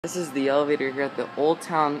This is the elevator here at the Old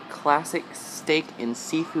Town Classic Steak and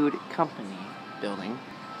Seafood Company building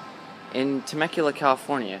in Temecula,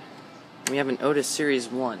 California. We have an Otis Series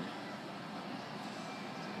 1.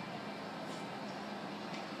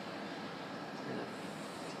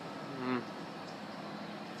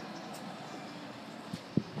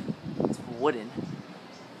 It's wooden.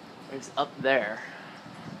 It's up there.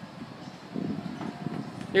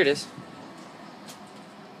 Here it is.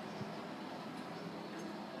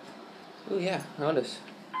 Oh yeah, Otis.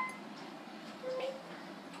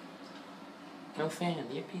 No fan,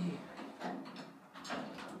 yippee.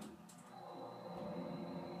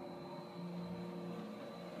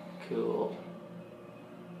 Cool.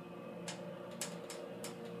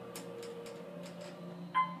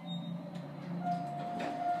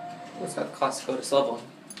 Oh, it's got the classic Otis leveling.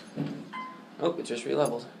 Oh, it just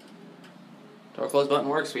re-leveled. Door close button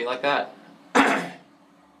works for you like that.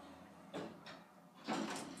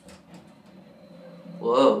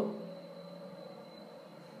 Whoa.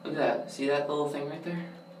 Look at that. See that little thing right there?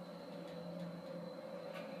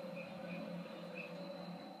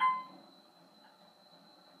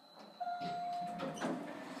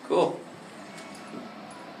 Cool.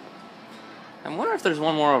 I wonder if there's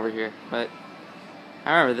one more over here, but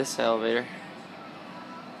I remember this elevator.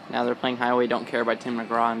 Now they're playing Highway Don't Care by Tim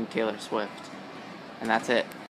McGraw and Taylor Swift. And that's it.